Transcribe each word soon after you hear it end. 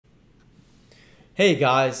Hey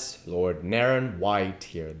guys, Lord Naren White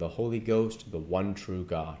here, the Holy Ghost, the one true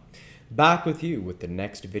God. Back with you with the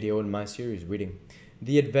next video in my series reading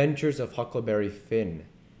The Adventures of Huckleberry Finn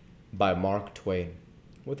by Mark Twain.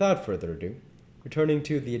 Without further ado, returning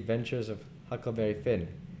to The Adventures of Huckleberry Finn,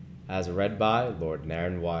 as read by Lord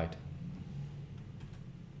Naren White.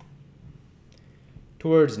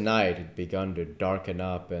 Towards night it begun to darken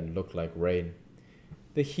up and look like rain.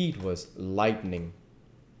 The heat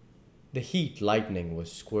lightning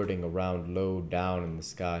was squirting around low down in the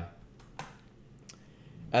sky,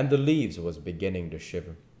 and the leaves was beginning to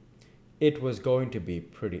shiver. It was going to be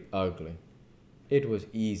pretty ugly. It was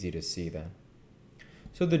easy to see that.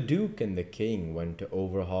 So the Duke and the King went to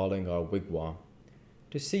overhauling our wigwam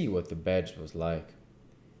to see what the beds was like.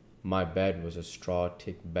 My bed was a straw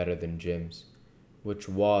tick better than Jim's, which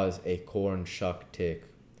was a corn shuck tick.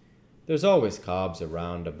 There's always cobs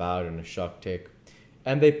around about in a shuck tick,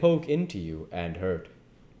 and they poke into you and hurt.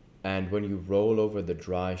 And when you roll over, the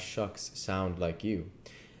dry shucks sound like you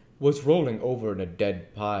was rolling over in a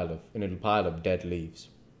pile of dead leaves.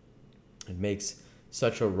 It makes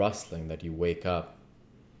such a rustling that you wake up.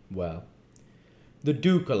 Well, the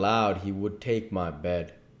Duke allowed he would take my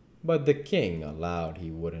bed, but the King allowed he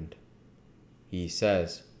wouldn't. He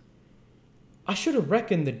says, "I should have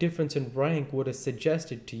reckoned the difference in rank would have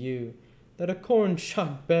suggested to you that a corn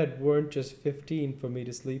shuck bed weren't just 15 for me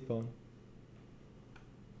to sleep on.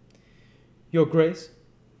 Your Grace,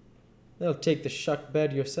 they'll take the shuck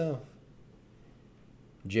bed yourself."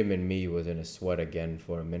 Jim and me was in a sweat again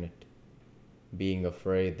for a minute, being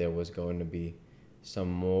afraid there was going to be some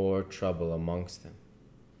more trouble amongst them.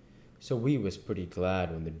 So we was pretty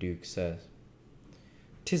glad when the Duke says,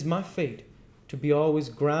 "'Tis my fate to be always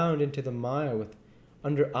ground into the mire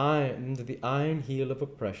under the iron heel of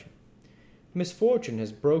oppression. Misfortune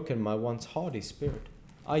has broken my once haughty spirit.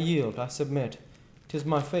 I yield, I submit. 'Tis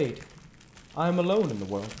my fate. I am alone in the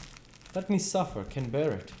world. Let me suffer, can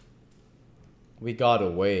bear it." We got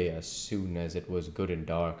away as soon as it was good and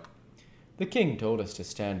dark. The King told us to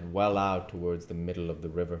stand well out towards the middle of the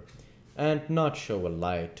river, and not show a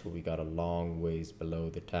light till we got a long ways below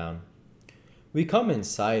the town. We come in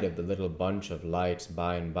sight of the little bunch of lights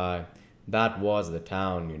by and by. That was the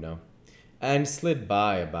town, you know, and slid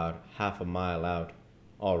by about half a mile out,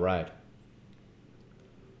 all right.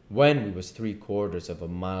 When we was 3/4 of a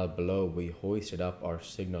mile below, we hoisted up our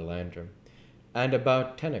signal lantern, and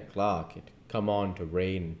about 10 o'clock it come on to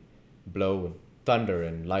rain, blow, and thunder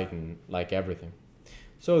and lighten like everything.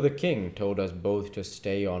 So the King told us both to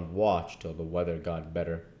stay on watch till the weather got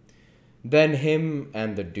better. Then him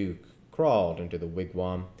and the Duke crawled into the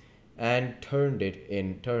wigwam and turned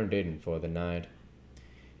in for the night.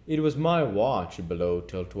 It was my watch below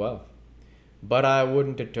till 12, but I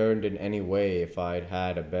wouldn't have turned in any way if I'd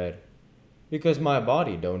had a bed, because my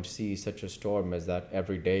body don't see such a storm as that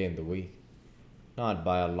every day in the week, not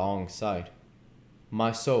by a long sight.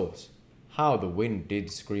 My souls, how the wind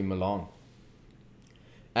did scream along!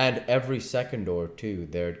 And every second or two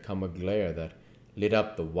there'd come a glare that lit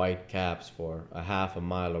up the white caps for a half a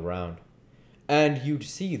mile around, and you'd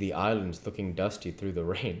see the islands looking dusty through the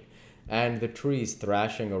rain, and the trees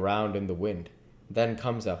thrashing around in the wind. Then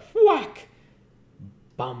comes a whack!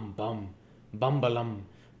 Bum bum, bumbalum,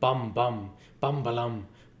 bum bum, bumbalum,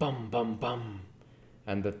 bum bum bum.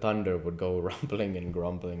 And the thunder would go rumbling and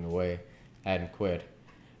grumbling away and quit.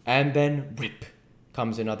 And then rip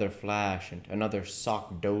comes another flash and another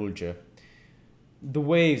sock dolger. The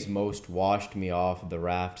waves most washed me off the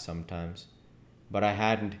raft sometimes, but I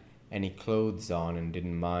hadn't any clothes on and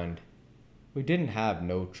didn't mind. We didn't have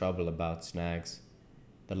no trouble about snags.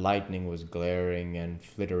 The lightning was glaring and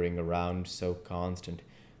flittering around so constant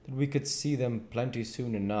that we could see them plenty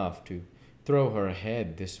soon enough to throw her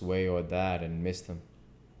head this way or that and miss them.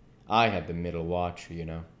 I had the middle watch, you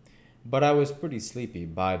know, but I was pretty sleepy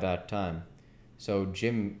by that time, so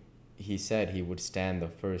Jim, he said he would stand the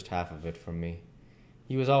first half of it for me.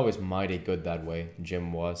 He was always mighty good that way,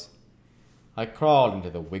 Jim was. I crawled into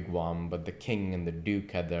the wigwam, but the King and the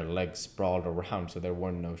Duke had their legs sprawled around, so there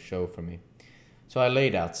weren't no show for me. So I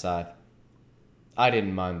laid outside. I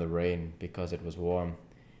didn't mind the rain because it was warm,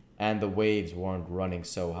 and the waves weren't running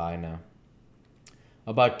so high now.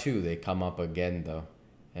 About 2 they come up again, though,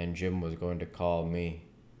 and Jim was going to call me,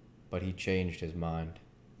 but he changed his mind,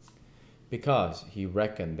 because he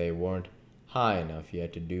reckoned they weren't high enough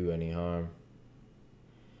yet to do any harm.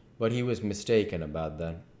 But he was mistaken about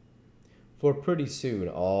that. For pretty soon,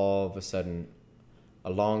 all of a sudden,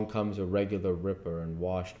 along comes a regular ripper and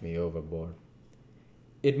washed me overboard.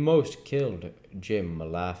 It most killed Jim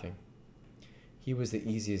a-laughing. He was the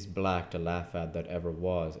easiest black to laugh at that ever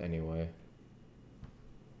was, anyway.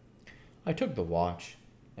 I took the watch,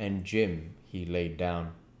 and Jim he laid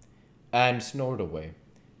down, and snored away,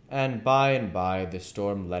 and by the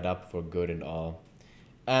storm let up for good and all,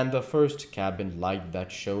 and the first cabin light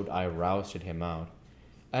that showed I rousted him out,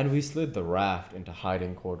 and we slid the raft into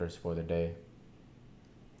hiding quarters for the day.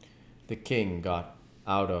 The king got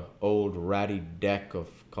out a old ratty deck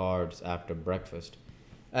of cards after breakfast,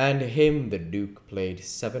 and him the duke played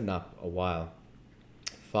 7 up a while,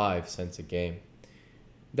 5 cents a game.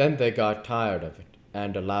 Then they got tired of it,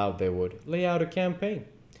 and allowed they would lay out a campaign,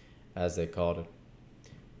 as they called it.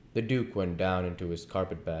 The duke went down into his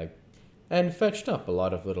carpet bag, and fetched up a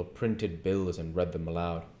lot of little printed bills and read them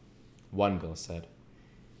aloud. One bill said,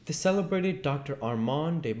 "The celebrated Dr.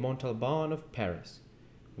 Armand de Montalban of Paris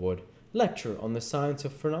would lecture on the science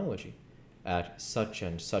of phrenology at such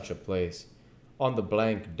and such a place on the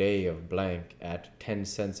blank day of blank at 10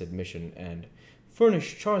 cents admission and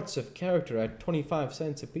furnish charts of character at 25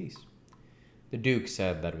 cents apiece." The duke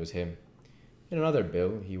said that was him. In another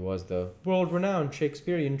bill he was the world-renowned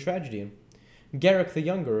Shakespearean tragedian, Garrick the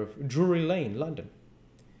Younger of Drury Lane, London.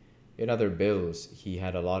 In other bills he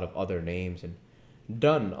had a lot of other names and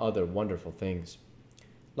done other wonderful things,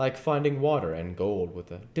 like finding water and gold with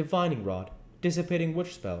a divining rod, dissipating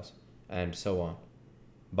witch spells, and so on.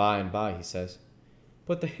 By and by he says,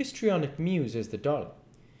 "But the histrionic muse is the darling.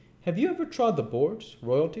 Have you ever trod the boards,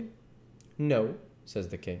 royalty?" "No," says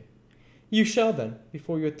the king. "You shall then,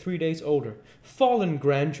 before you're 3 days older. Fallen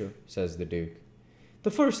grandeur," says the duke.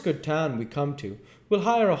 "The first good town we come to, we'll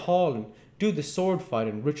hire a hall and do the sword fight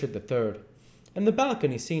in Richard III, and the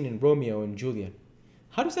balcony scene in Romeo and Juliet.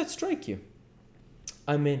 How does that strike you?"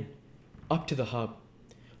 "I'm in, up to the hub,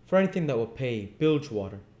 for anything that will pay bilge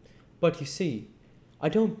water. But you see, I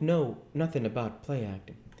don't know nothing about play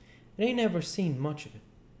acting, and ain't ever seen much of it.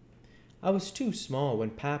 I was too small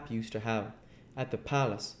when Pap used to have at the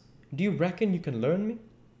palace. Do you reckon you can learn me?"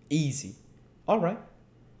 "Easy." "All right.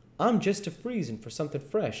 I'm just a freezing for something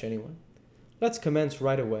fresh, anyway. Let's commence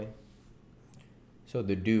right away." So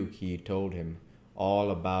the duke he told him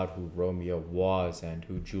all about who Romeo was and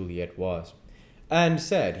who Juliet was, and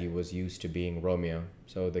said he was used to being Romeo,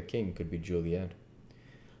 so the king could be Juliet.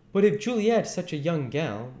 "But if Juliet's such a young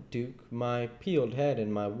gal, Duke, my peeled head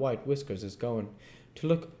and my white whiskers is going to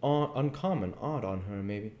look uncommon odd on her,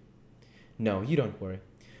 maybe." "No, you don't worry.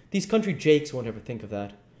 These country jakes won't ever think of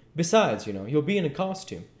that. Besides, you'll be in a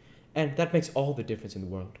costume, and that makes all the difference in the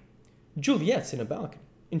world. Juliet's in a balcony,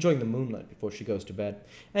 enjoying the moonlight before she goes to bed,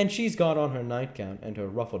 and she's got on her nightgown and her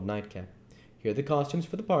ruffled nightcap. Here are the costumes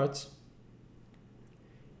for the parts."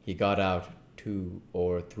 He got out 2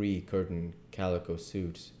 or 3 curtain calico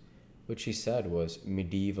suits, which he said was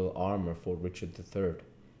medieval armor for Richard III,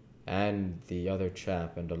 and the other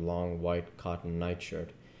chap and a long white cotton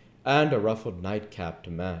nightshirt, and a ruffled nightcap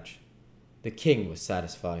to match. The king was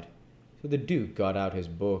satisfied, so the duke got out his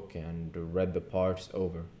book and read the parts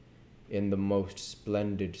over, in the most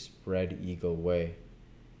splendid spread-eagle way,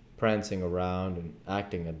 prancing around and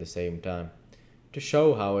acting at the same time, to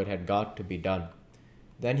show how it had got to be done.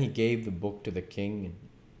 Then he gave the book to the king and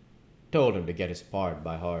told him to get his part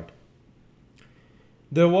by heart.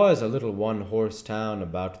 There was a little one-horse town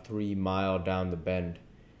about 3 miles down the bend,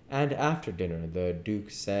 and after dinner the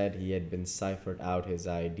duke said he had been ciphered out his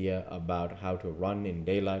idea about how to run in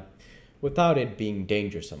daylight without it being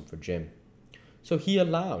dangersome for Jim. So he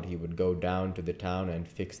allowed he would go down to the town and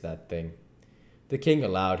fix that thing. The king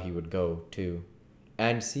allowed he would go, too,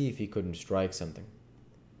 and see if he couldn't strike something.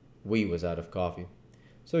 We was out of coffee,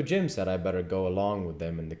 so Jim said I better go along with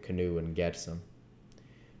them in the canoe and get some.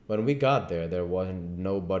 When we got there wasn't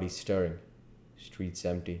nobody stirring, streets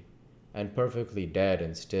empty, and perfectly dead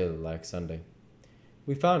and still like Sunday.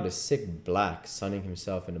 We found a sick black sunning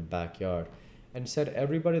himself in a backyard, and said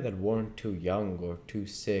everybody that weren't too young or too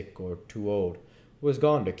sick or too old was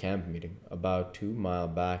gone to camp meeting about 2 mile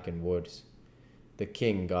back in woods. The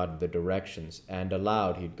king got the directions and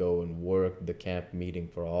allowed he'd go and work the camp meeting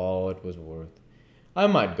for all it was worth. I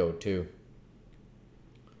might go too.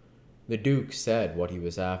 The duke said what he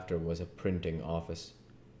was after was a printing office.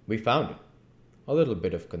 We found it. A little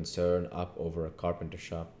bit of concern up over a carpenter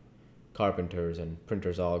shop. Carpenters and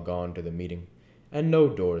printers all gone to the meeting, and no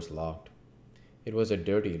doors locked. It was a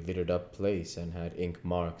dirty, littered-up place and had ink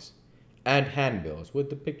marks, and handbills with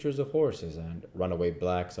the pictures of horses and runaway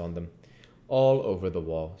blacks on them, all over the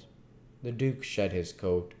walls. The duke shed his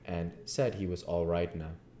coat and said he was all right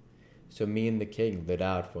now. So me and the king lit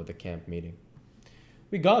out for the camp meeting.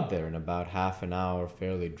 We got there in about half an hour,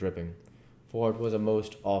 fairly dripping, for it was a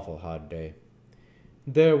most awful hot day.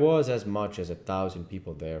 There was as much as 1,000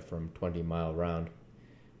 people there from 20 mile round.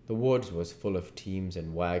 The woods was full of teams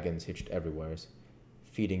and wagons hitched everywheres,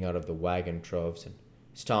 feeding out of the wagon troughs and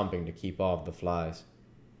stomping to keep off the flies.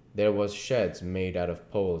 There was sheds made out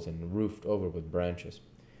of poles and roofed over with branches,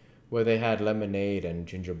 where they had lemonade and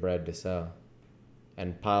gingerbread to sell,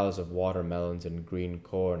 and piles of watermelons and green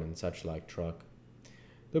corn and such like truck.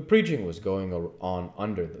 The preaching was going on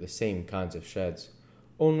under the same kinds of sheds,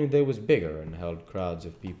 only they was bigger and held crowds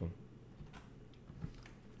of people.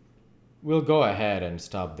 We'll go ahead and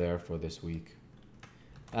stop there for this week.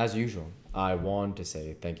 As usual, I want to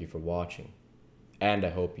say thank you for watching, and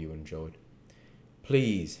I hope you enjoyed.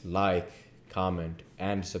 Please like, comment,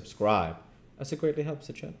 and subscribe, as it greatly helps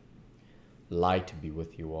the channel. Light be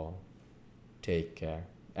with you all. Take care,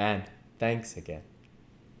 and thanks again.